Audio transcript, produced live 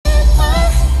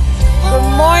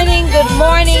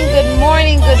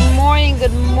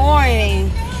good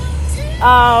morning.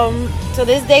 So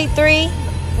this is day 3,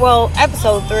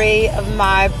 episode 3 of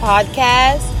my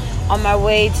podcast. On my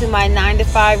way to my 9 to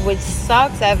 5, which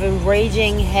sucks. I have a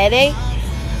raging headache.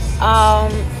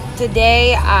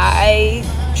 Today I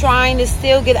trying to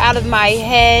still get out of my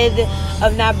head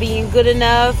of not being good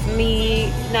enough, me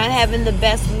not having the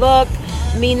best look,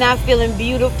 me not feeling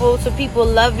beautiful, so people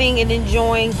loving and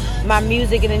enjoying my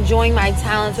music and enjoying my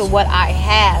talent or what I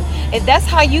have. If that's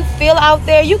how you feel out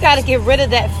there, you got to get rid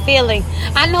of that feeling.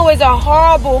 I know it's a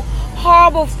horrible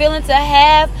feeling to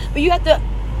have, but you have to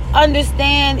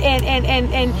understand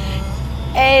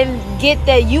and get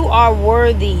that you are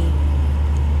worthy.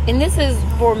 And this is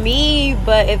for me,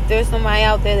 but if there's somebody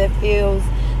out there that feels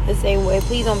the same way,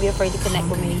 please don't be afraid to connect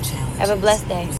with me. Have a blessed day.